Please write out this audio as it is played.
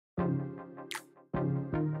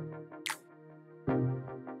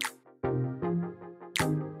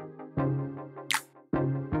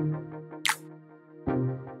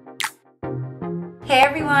Hey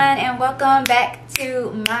everyone, and welcome back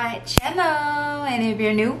to my channel. And if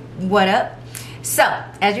you're new, what up? So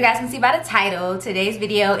as you guys can see by the title, today's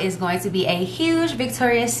video is going to be a huge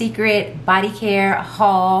Victoria's Secret body care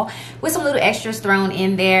haul with some little extras thrown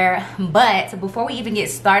in there. But before we even get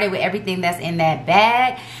started with everything that's in that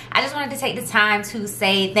bag, I just wanted to take the time to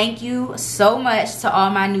say thank you so much to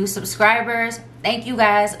all my new subscribers. Thank you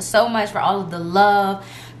guys so much for all of the love,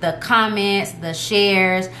 the comments, the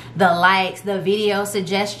shares, the likes, the video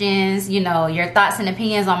suggestions, you know, your thoughts and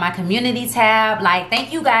opinions on my community tab. Like,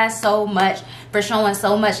 thank you guys so much for showing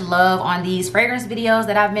so much love on these fragrance videos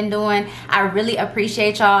that I've been doing. I really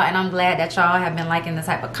appreciate y'all, and I'm glad that y'all have been liking the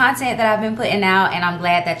type of content that I've been putting out, and I'm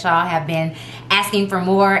glad that y'all have been asking for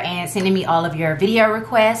more and sending me all of your video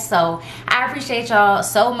requests. So I appreciate y'all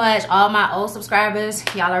so much. All my old subscribers,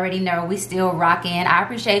 y'all already know we still rocking. I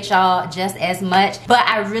appreciate y'all just as much, but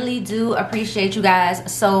I really do appreciate you guys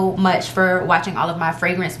so much for watching all of my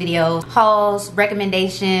fragrance videos, hauls,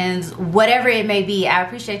 recommendations, whatever it may be. I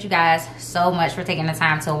appreciate you guys so much for taking the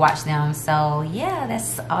time to watch them. So yeah,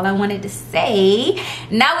 that's all I wanted to say.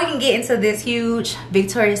 Now we can get into this huge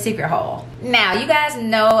Victoria's Secret haul. Now you guys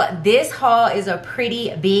know this haul is a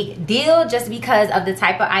pretty big deal just because of the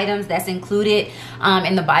type of items that's included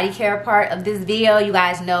in the body care part of this video. You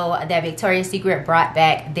guys know that Victoria's Secret brought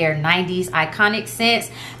back their 90s iconic scents,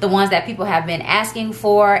 the ones that people have been asking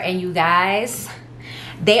for, and you guys,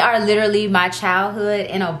 they are literally my childhood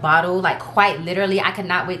in a bottle. Like, quite literally. I could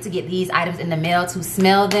not wait to get these items in the mail to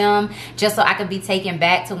smell them, just so I could be taken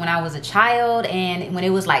back to when I was a child and when it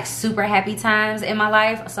was like super happy times in my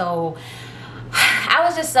life. So I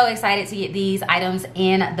was just so excited to get these items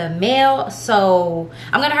in the mail. So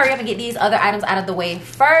I'm gonna hurry up and get these other items out of the way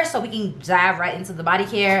first so we can dive right into the body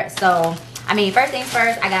care. So I mean, first things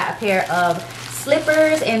first, I got a pair of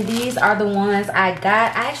slippers, and these are the ones I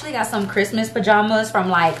got. I actually got some Christmas pajamas from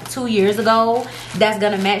like 2 years ago that's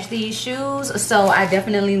gonna match these shoes, so I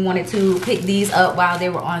definitely wanted to pick these up while they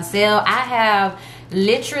were on sale. I have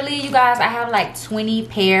literally, you guys, I have like 20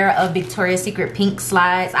 pair of Victoria's Secret pink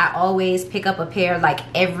slides. I always pick up a pair like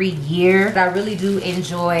every year. But I really do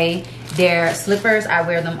enjoy their slippers. I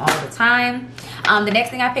wear them all the time. The next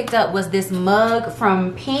thing I picked up was this mug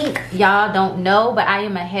from Pink. Y'all don't know, but I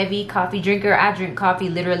am a heavy coffee drinker. I drink coffee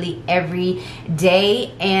literally every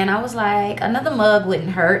day, and I was like, another mug wouldn't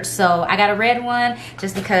hurt. So I got a red one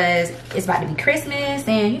just because it's about to be Christmas,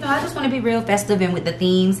 and you know, I just want to be real festive and with the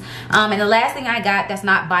themes. And the last thing I got that's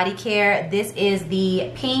not body care, this is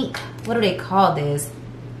the Pink, what do they call this?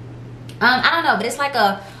 I don't know, but it's like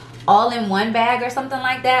a all-in-one bag or something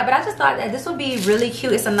like that. But I just thought that this would be really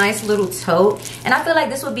cute. It's a nice little tote, and I feel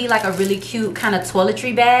like this would be like a really cute kind of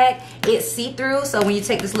toiletry bag. It's see-through, so when you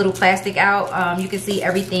take this little plastic out, you can see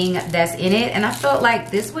everything that's in it, and I felt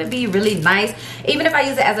like this would be really nice. Even if I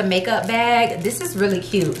use it as a makeup bag, this is really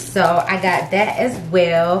cute. So I got that as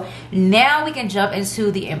well. Now we can jump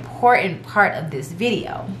into the important part of this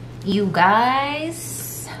video, you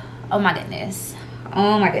guys. Oh my goodness,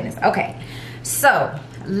 oh my goodness. Okay, so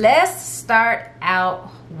let's start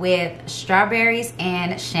out with strawberries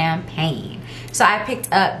and champagne. So I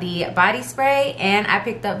picked up the body spray and I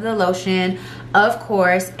picked up the lotion, of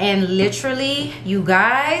course, and literally, you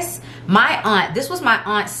guys, my aunt, this was my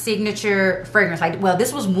aunt's signature fragrance. Like, well,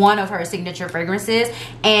 this was one of her signature fragrances,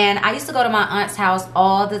 and I used to go to my aunt's house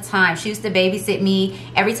all the time. She used to babysit me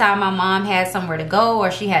every time my mom had somewhere to go or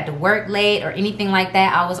she had to work late or anything like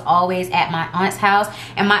that. I was always at my aunt's house,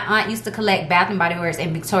 and my aunt used to collect Bath & Body Works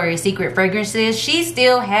and Victoria's Secret fragrances. She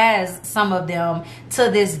still has some of them to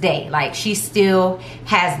this day. Like, she still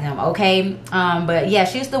has them, okay? But yeah,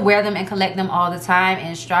 she used to wear them and collect them all the time,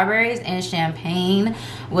 and strawberries and champagne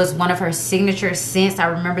was one of her signature scents. I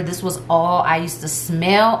remember this was all I used to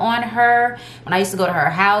smell on her when I used to go to her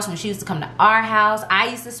house. When she used to come to our house, I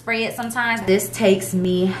used to spray it sometimes. This takes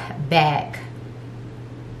me back.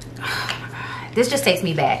 Oh my God, this just takes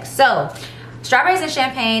me back. So strawberries and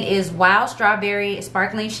champagne is Wild Strawberry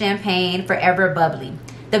Sparkling Champagne Forever Bubbly.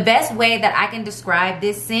 The best way that I can describe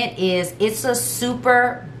this scent is it's a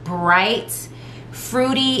super bright,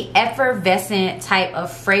 fruity, effervescent type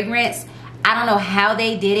of fragrance. I don't know how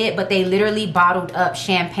they did it, but they literally bottled up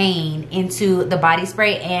champagne into the body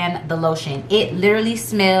spray and the lotion. It literally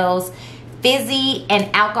smells fizzy and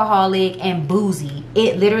alcoholic and boozy.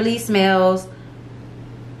 It literally smells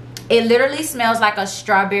It literally smells like a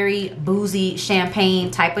strawberry boozy champagne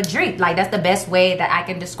type of drink. Like, that's the best way that I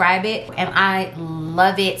can describe it, and I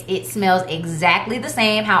love it. It smells exactly the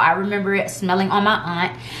same how I remember it smelling on my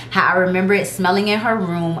aunt, how I remember it smelling in her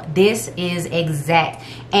room. This is exact.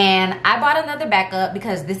 And I bought another backup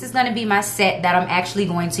because this is going to be my set that I'm actually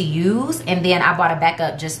going to use, and then I bought a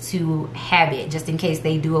backup just to have it, just in case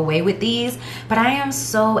they do away with these. But I am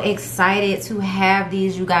so excited to have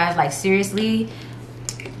these, you guys. Like, seriously,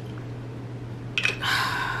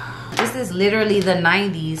 this is literally the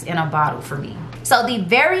 90s in a bottle for me. So the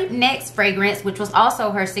very next fragrance, which was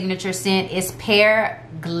also her signature scent, is Pear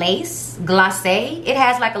Glace. It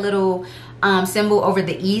has like a little symbol over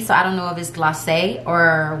the E, so I don't know if it's glacé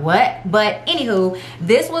or what. But anywho,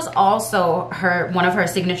 this was also one of her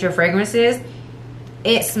signature fragrances.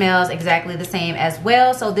 It smells exactly the same as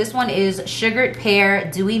well. So this one is Sugared Pear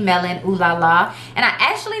Dewy Melon Ooh La La. And I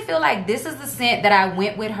actually feel like this is the scent that I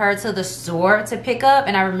went with her to the store to pick up.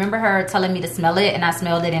 And I remember her telling me to smell it, and I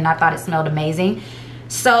smelled it and I thought it smelled amazing.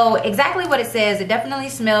 So exactly what it says, it definitely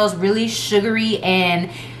smells really sugary and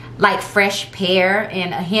like fresh pear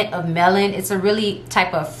and a hint of melon. It's a really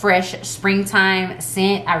type of fresh springtime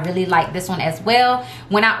scent. I really like this one as well.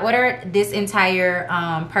 When I ordered this entire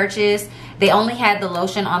purchase, they only had the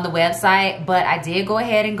lotion on the website, but I did go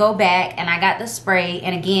ahead and go back and I got the spray.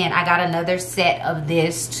 And again, I got another set of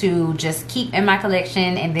this to just keep in my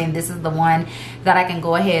collection. And then this is the one that I can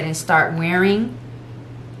go ahead and start wearing.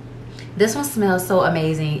 This one smells so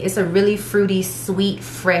amazing. It's a really fruity, sweet,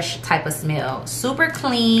 fresh type of smell. Super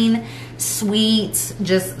clean, sweet,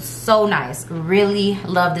 just so nice. Really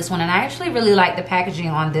love this one. And I actually really like the packaging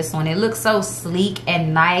on this one. It looks so sleek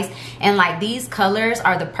and nice. And like, these colors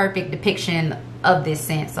are the perfect depiction of this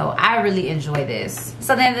scent. So I really enjoy this.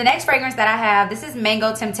 So then the next fragrance that I have, this is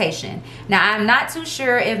Mango Temptation. Now, I'm not too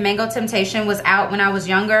sure if Mango Temptation was out when I was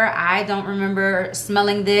younger. I don't remember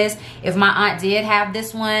smelling this. If my aunt did have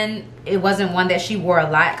this one, it wasn't one that she wore a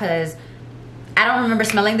lot, because I don't remember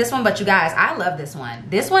smelling this one. But you guys, I love this one.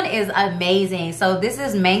 This one is amazing. So this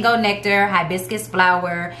is Mango Nectar, Hibiscus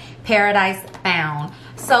Flower, Paradise Found.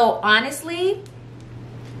 So honestly,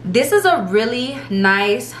 this is a really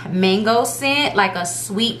nice mango scent, like a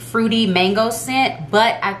sweet, fruity mango scent,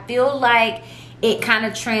 but I feel like it kind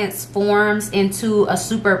of transforms into a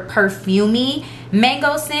super perfumey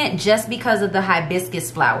mango scent just because of the hibiscus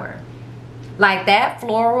flower. Like, that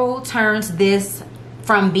floral turns this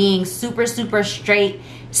from being super, super straight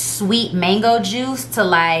sweet mango juice to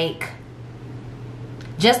like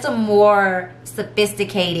just a more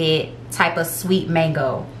sophisticated type of sweet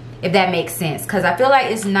mango, if that makes sense. Because I feel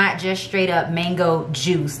like it's not just straight up mango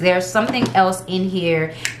juice. There's something else in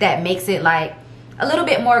here that makes it like a little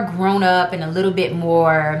bit more grown up and a little bit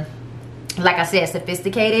more, like I said,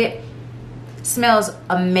 sophisticated. Smells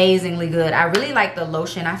amazingly good. I really like the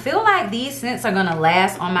lotion. I feel like these scents are gonna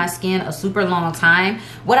last on my skin a super long time.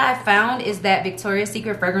 What I found is that Victoria's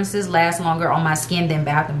Secret fragrances last longer on my skin than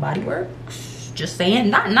Bath and Body Works. Just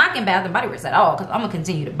saying, not knocking Bath and Body Works at all, because I'm gonna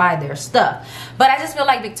continue to buy their stuff, but I just feel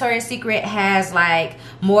like Victoria's Secret has like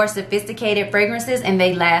more sophisticated fragrances and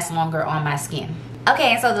they last longer on my skin.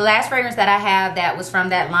 Okay, so the last fragrance that I have that was from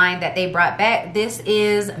that line that they brought back, this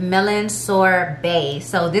is Melon Sorbet.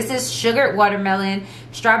 So this is sugared watermelon,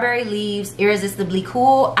 strawberry leaves, irresistibly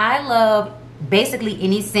cool. I love basically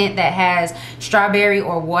any scent that has strawberry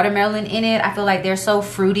or watermelon in it. I feel like they're so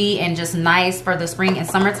fruity and just nice for the spring and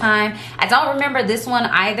summertime. I don't remember this one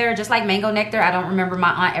either. Just like Mango Nectar, I don't remember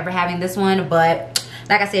my aunt ever having this one, but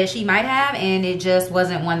like I said, she might have, and it just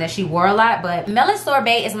wasn't one that she wore a lot. But Melon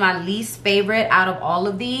Sorbet is my least favorite out of all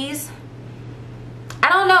of these. I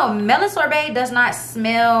don't know, Melon Sorbet does not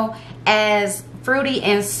smell as fruity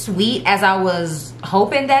and sweet as I was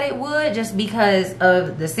hoping that it would, just because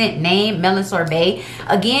of the scent name, Melon Sorbet.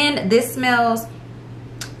 Again, this smells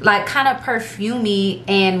like kind of perfumey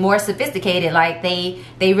and more sophisticated. Like they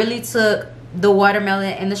really took the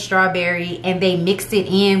watermelon and the strawberry and they mixed it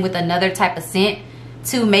in with another type of scent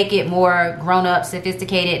to make it more grown up,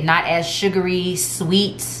 sophisticated, not as sugary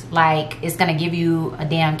sweet, like it's gonna give you a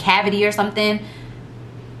damn cavity or something.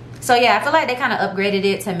 So yeah, I feel like they kind of upgraded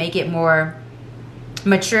it to make it more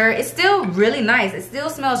mature. It's still really nice. It still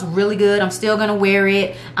smells really good. I'm still gonna wear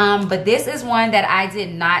it, but this is one that I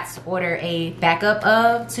did not order a backup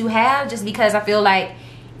of to have, just because I feel like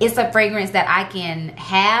it's a fragrance that I can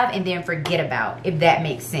have and then forget about, if that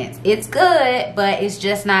makes sense. It's good, but it's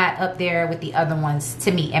just not up there with the other ones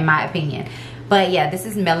to me, in my opinion. But yeah, this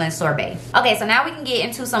is Melon Sorbet. Okay, so now we can get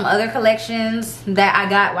into some other collections that I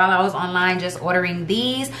got while I was online just ordering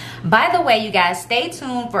these. By the way, you guys, stay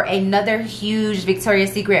tuned for another huge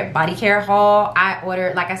Victoria's Secret body care haul. I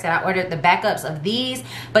ordered, like I said, I ordered the backups of these,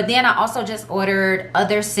 but then I also just ordered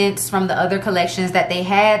other scents from the other collections that they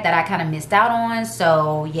had that I kind of missed out on.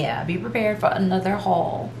 So yeah, be prepared for another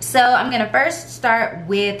haul. So I'm gonna first start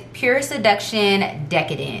with Pure Seduction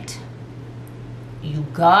Decadent. You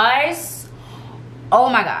guys, oh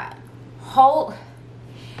my god,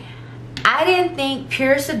 I didn't think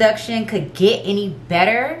Pure Seduction could get any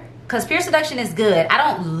better, because Pure Seduction is good. I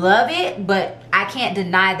don't love it, but I can't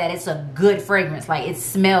deny that it's a good fragrance. Like, it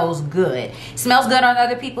smells good. It smells good on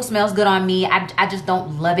other people, smells good on me. I just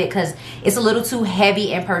don't love it because it's a little too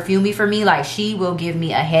heavy and perfumey for me. Like, she will give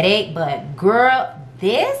me a headache. But girl,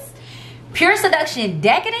 this Pure Seduction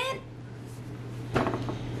Decadent,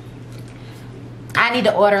 I need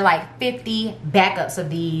to order like 50 backups of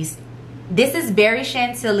these. This is Berry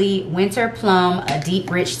Chantilly Winter Plum, a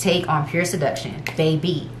deep rich take on Pure Seduction.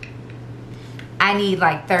 Baby, I need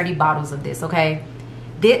like 30 bottles of this, okay?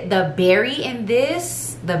 The berry in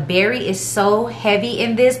this, the berry is so heavy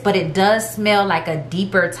in this, but it does smell like a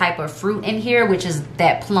deeper type of fruit in here, which is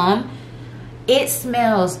that plum. It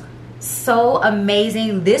smells so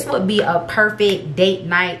amazing. This would be a perfect date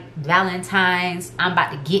night, Valentine's, I'm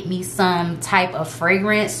about to get me some type of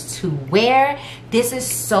fragrance to wear. This is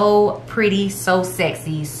so pretty, so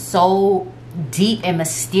sexy, so deep and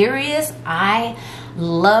mysterious. I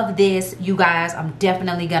love this, you guys. I'm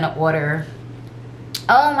definitely gonna order.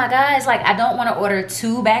 Oh my god, it's like I don't want to order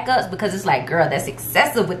 2 backups because it's like, girl, that's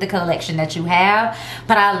excessive with the collection that you have.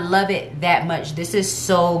 But I love it that much. This is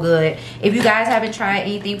so good. If you guys haven't tried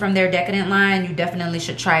anything from their Decadent line, you definitely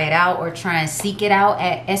should try it out, or try and seek it out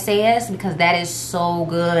at SAS, because that is so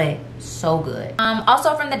good, so good.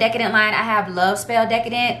 Also from the Decadent line, I have Love Spell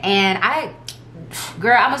Decadent, and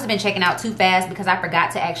girl, I must have been checking out too fast because I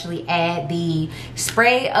forgot to actually add the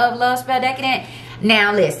spray of Love Spell Decadent.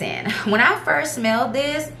 Now listen, when I first smelled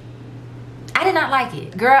this, I did not like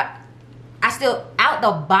it. Girl, out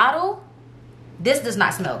the bottle, this does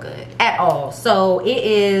not smell good at all. So it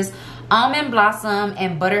is Almond Blossom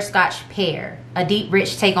and Butterscotch Pear, a deep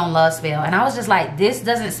rich take on Love Spell. And I was just like, this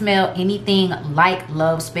doesn't smell anything like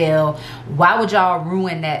Love Spell. Why would y'all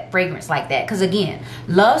ruin that fragrance like that? Because again,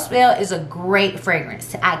 Love Spell is a great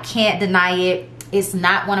fragrance. I can't deny it. It's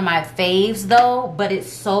not one of my faves though, but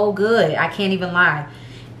it's so good. I can't even lie.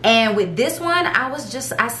 And with this one,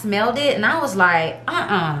 I smelled it and I was like,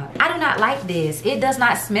 I do not like this. It does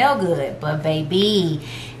not smell good. But baby,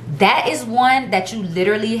 that is one that you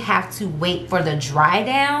literally have to wait for the dry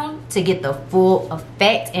down to get the full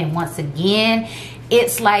effect. And once again,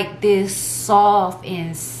 it's like this soft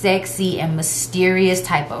and sexy and mysterious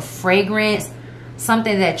type of fragrance.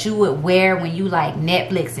 Something that you would wear when you like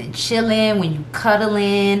Netflix and chilling, when you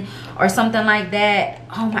cuddling or something like that.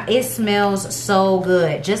 Oh my, it smells so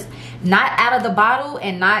good. Just not out of the bottle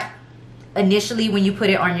and not initially when you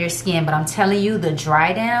put it on your skin, but I'm telling you, the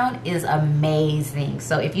dry down is amazing.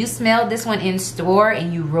 So if you smelled this one in store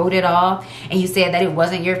and you wrote it off and you said that it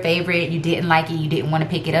wasn't your favorite, you didn't like it, you didn't want to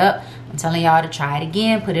pick it up, I'm telling y'all to try it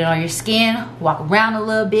again. Put it on your skin, walk around a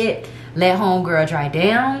little bit, let homegirl dry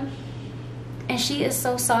down. And she is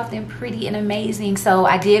so soft and pretty and amazing. So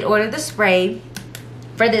I did order the spray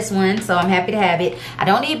for this one, so I'm happy to have it. I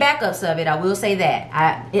don't need backups of it, I will say that.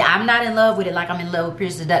 I'm not in love with it like I'm in love with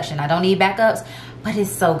Pure Seduction. I don't need backups, but it's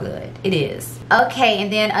so good. It is. Okay,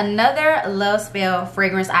 and then another Love Spell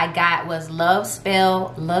fragrance I got was Love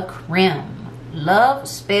Spell La Creme. Love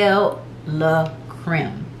Spell La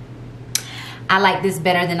Creme. I like this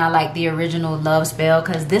better than I like the original Love Spell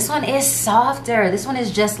because this one is softer. This one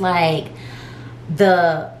is just like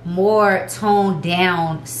the more toned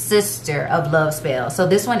down sister of Love Spell. So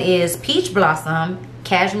this one is Peach Blossom,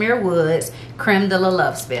 Cashmere Woods, Creme de la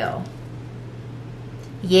Love Spell.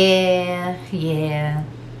 Yeah.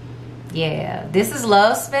 This is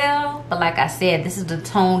Love Spell, but like I said, this is the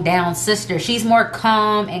toned down sister. She's more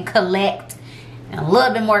calm and collect and a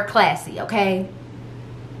little bit more classy, okay?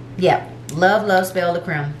 Yeah, Love Spell La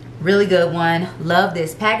Creme. Really good one. Love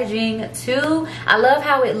this packaging too. I love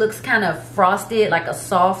how it looks kind of frosted, like a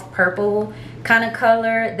soft purple kind of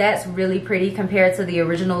color. That's really pretty compared to the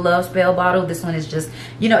original Love Spell bottle. This one is just,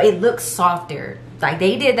 you know, it looks softer. Like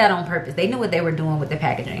they did that on purpose. They knew what they were doing with the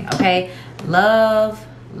packaging, okay? Love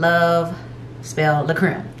spell La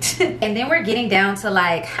Creme. And then we're getting down to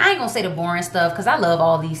like, I ain't gonna say the boring stuff because I love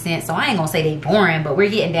all these scents, so I ain't gonna say they boring, but we're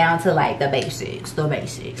getting down to like the basics,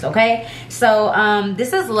 okay? So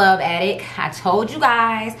this is Love Addict. I told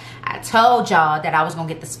y'all that I was gonna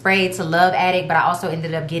get the spray to Love Addict, but I also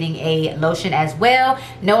ended up getting a lotion as well.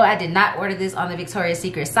 No, I did not order this on the Victoria's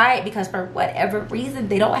Secret site because for whatever reason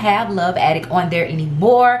they don't have Love Addict on there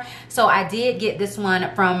anymore. So I did get this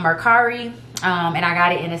one from Mercari. And I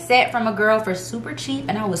got it in a set from a girl for super cheap,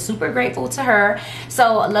 and I was super grateful to her.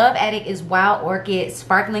 So Love Addict is Wild Orchid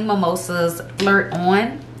Sparkling Mimosas Flirt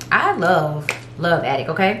On. I love Love Addict,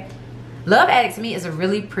 okay? Love Addict to me is a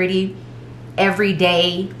really pretty,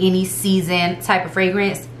 everyday, any season type of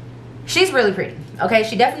fragrance. She's really pretty, okay?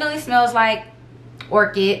 She definitely smells like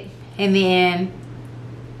orchid, and then,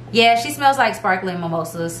 yeah, she smells like sparkling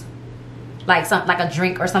mimosas. Like something like a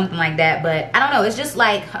drink or something like that, but I don't know, it's just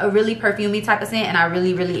like a really perfumey type of scent, and I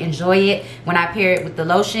really enjoy it when I pair it with the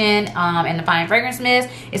lotion and the fine fragrance mist.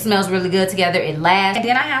 It smells really good together, it lasts. And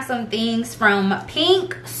then I have some things from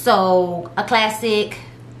Pink. So a classic,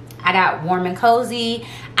 I got Warm and Cozy.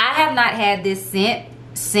 I have not had this scent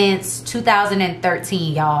since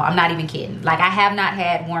 2013, y'all. I'm not even kidding. Like, I have not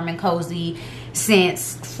had Warm and Cozy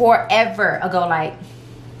since forever ago. Like,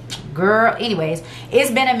 girl, anyways,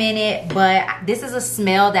 it's been a minute, but this is a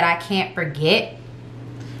smell that I can't forget.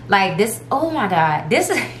 Like this, oh my god, this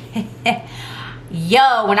is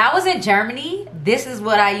yo, when I was in Germany, this is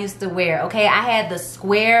what I used to wear, okay? I had the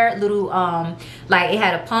square little like, it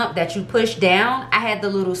had a pump that you push down. I had the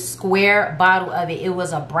little square bottle of it. It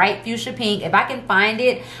was a bright fuchsia pink. If I can find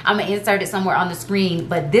it, I'm gonna insert it somewhere on the screen.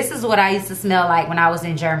 But this is what I used to smell like when I was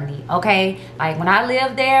in Germany, okay? Like, when I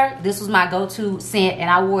lived there, this was my go-to scent, and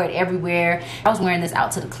I wore it everywhere. I was wearing this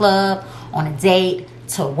out to the club, on a date,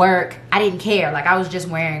 to work. I didn't care. Like, I was just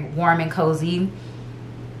wearing Warm and Cozy.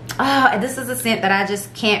 Oh, this is a scent that I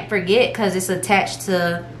just can't forget because it's attached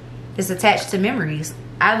to memories.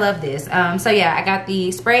 I love this. So yeah, I got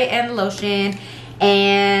the spray and the lotion,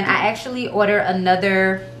 and I actually ordered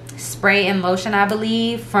another spray and lotion, I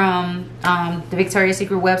believe, from the Victoria's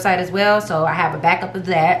Secret website as well. So I have a backup of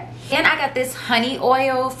that. And I got this honey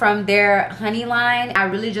oil from their honey line. I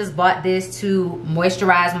really just bought this to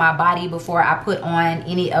moisturize my body before I put on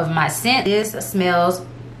any of my scent. This smells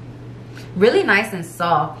really nice and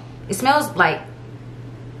soft. It smells like,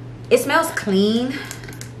 it smells clean.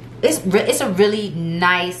 It's a really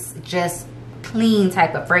nice, just clean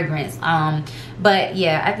type of fragrance. But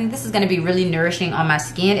yeah, I think this is gonna be really nourishing on my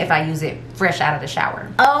skin if I use it fresh out of the shower.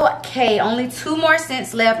 Okay, only 2 more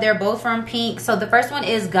scents left. They're both from Pink. So the first one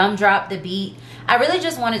is Gumdrop the Beat. I really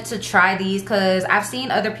just wanted to try these because I've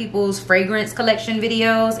seen other people's fragrance collection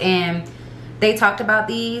videos and they talked about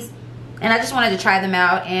these, and I just wanted to try them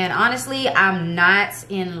out. And honestly, I'm not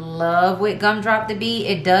in love with Gumdrop the Beat.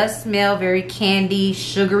 It does smell very candy,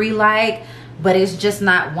 sugary like, but it's just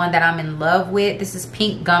not one that I'm in love with. This is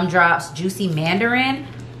Pink Gumdrops Juicy Mandarin.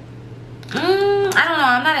 I don't know,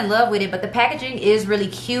 I'm not in love with it, but the packaging is really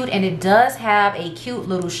cute, and it does have a cute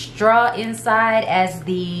little straw inside as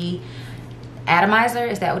the atomizer.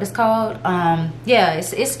 Is that what it's called? Yeah,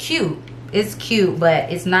 it's cute. It's cute, but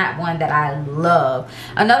it's not one that I love.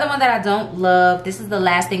 Another one that I don't love, this is the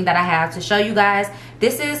last thing that I have to show you guys.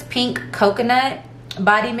 This is Pink Coconut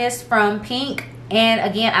Body Mist from Pink. And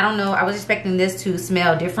again, I don't know, I was expecting this to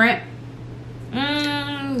smell different.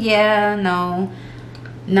 Yeah, no,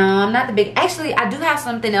 I'm not the big, actually I do have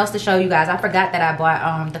something else to show you guys. I forgot that I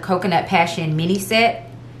bought the Coconut Passion mini set.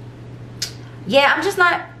 Yeah, I'm just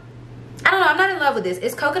not, I don't know, I'm not in love with this.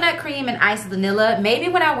 It's coconut cream and iced vanilla. Maybe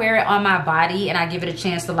when I wear it on my body and I give it a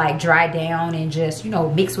chance to like dry down and just, you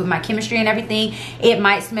know, mix with my chemistry and everything, it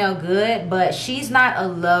might smell good, but she's not a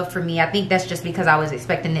love for me. I think that's just because I was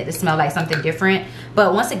expecting it to smell like something different.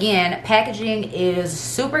 But once again, packaging is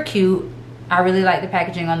super cute. I really like the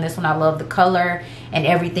packaging on this one. I love the color and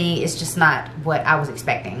everything. It's just not what I was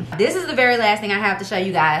expecting. This is the very last thing I have to show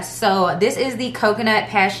you guys. So this is the Coconut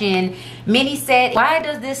Passion mini set. Why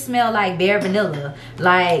does this smell like bare vanilla?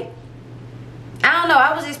 Like, I don't know.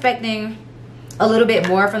 I was expecting a little bit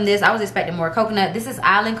more from this. I was expecting more coconut. This is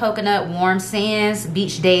Island Coconut Warm Sands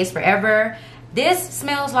Beach Days Forever. This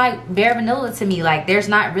smells like bare vanilla to me. Like, there's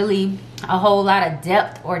not really a whole lot of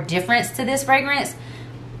depth or difference to this fragrance.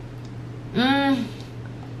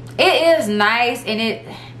 It is nice, and it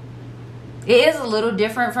is a little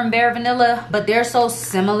different from bare vanilla, but they're so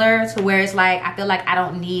similar to where it's like, I feel like I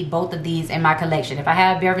don't need both of these in my collection. If I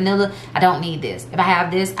have bare vanilla, I don't need this. If I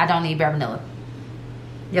have this, I don't need bare vanilla.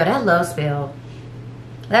 Yo, that love spell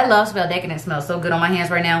decadent smells so good on my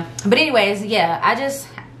hands right now. But anyways, yeah,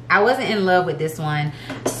 I wasn't in love with this one.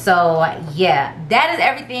 So yeah, that is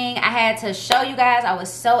everything I had to show you guys. I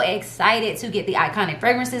was so excited to get the iconic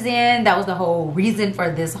fragrances in. That was the whole reason for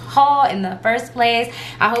this haul in the first place.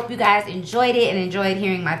 I hope you guys enjoyed it and enjoyed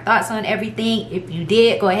hearing my thoughts on everything. If you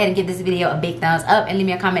did, go ahead and give this video a big thumbs up and leave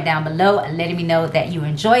me a comment down below letting me know that you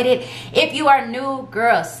enjoyed it. If you are new,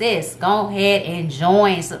 girl, sis, go ahead and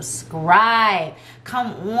join, subscribe,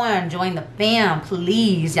 come on, join the fam,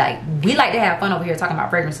 please. Like, we like to have fun over here talking about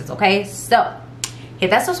fragrances, okay? So hit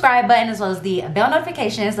that subscribe button as well as the bell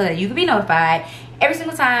notification so that you can be notified every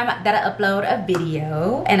single time that I upload a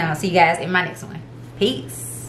video. And I'll see you guys in my next one. Peace.